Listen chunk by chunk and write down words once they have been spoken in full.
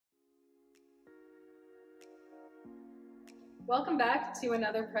Welcome back to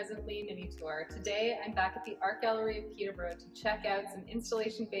another Presently mini tour. Today I'm back at the Art Gallery of Peterborough to check out some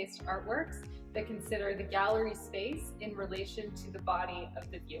installation-based artworks that consider the gallery space in relation to the body of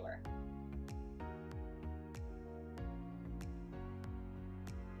the viewer.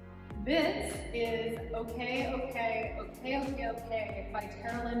 This is Okay, Okay, Okay, Okay, Okay by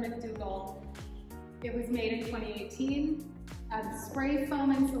Tara Lynn MacDougall. It was made in 2018 as spray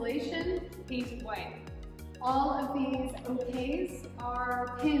foam insulation painted white. All of these okays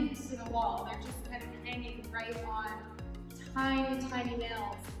are pinned to the wall. They're just kind of hanging right on tiny, tiny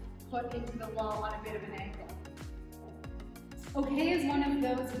nails put into the wall on a bit of an angle. Okay is one of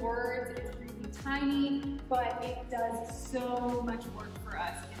those words. It's really tiny, but it does so much work for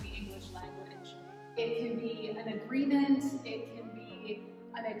us in the English language. It can be an agreement, it can be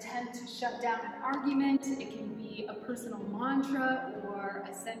an attempt to shut down an argument, it can be a personal mantra or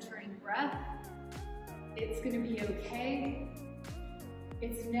a centering breath. It's going to be okay.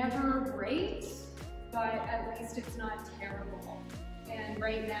 It's never great, but at least it's not terrible. And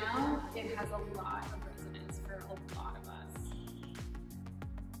right now, it has a lot of resonance for a lot of us.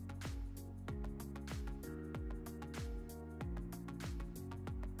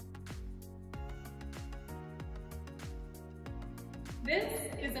 This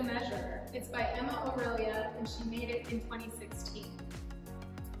is a measure. It's by Aurelia, and she made it in 2016.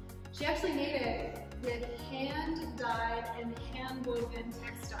 She actually made it with hand-dyed and hand-woven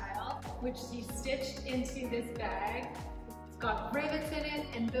textile, which she stitched into this bag. It's got rivets in it,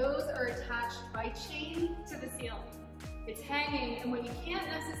 and those are attached by chain to the ceiling. It's hanging, and what you can't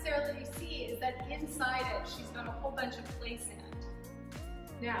necessarily see is that inside it, she's got a whole bunch of play sand.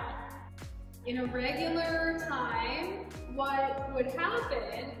 Now, in a regular time, what would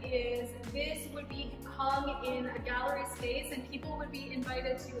happen is this would be hung in a gallery space and people would be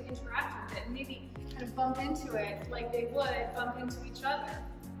invited to interact with it and maybe kind of bump into it like they would bump into each other.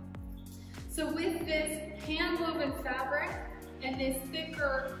 So with this hand-woven fabric and this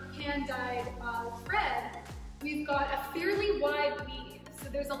thicker hand-dyed thread, we've got a fairly wide weave. So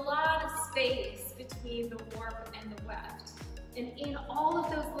there's a lot of space between the warp and the weft. And in all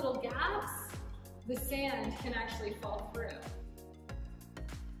of those little gaps, the sand can actually fall through.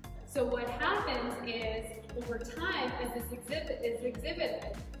 So what happens is, over time, as this exhibit is exhibited,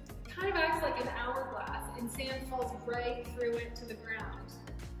 it kind of acts like an hourglass and sand falls right through it to the ground,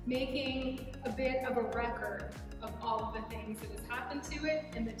 making a bit of a record of all of the things that has happened to it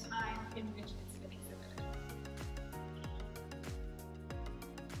and the time in which it's been exhibited.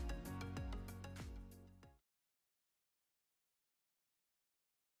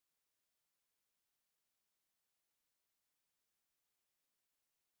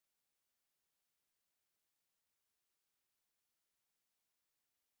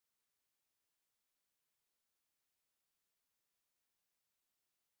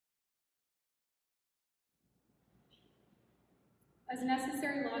 As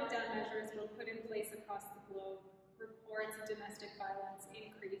necessary lockdown measures were put in place across the globe, reports of domestic violence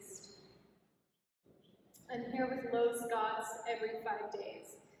increased. I'm here with Low Scots every 5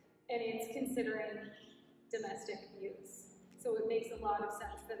 days, and it's considering domestic abuse. So it makes a lot of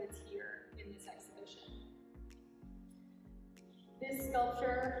sense that it's here in this exhibition. This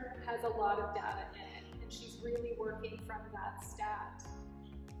sculpture has a lot of data in it, and she's really working from that stat.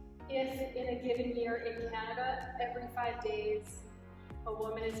 If in a given year in Canada, every 5 days, a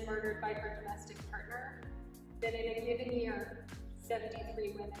woman is murdered by her domestic partner, then in a given year,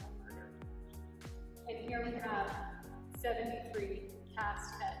 73 women are murdered. And here we have 73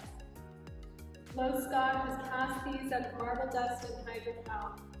 cast heads. Low Scott has cast these out of marble dust and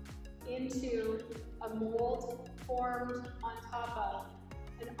hydrofoam into a mold formed on top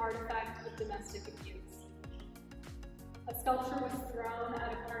of an artifact of domestic abuse. A sculpture was thrown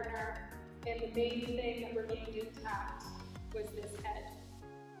at a partner, and the main thing that remained intact was this head.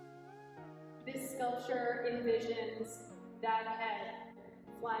 This sculpture envisions that head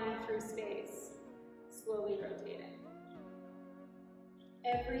flying through space, slowly rotating.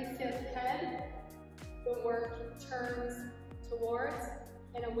 Every fifth head, the work turns towards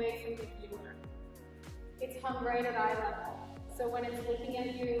and away from the viewer. It's hung right at eye level, so when it's looking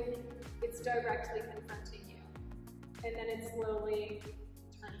at you, it's directly confronting you. And then it slowly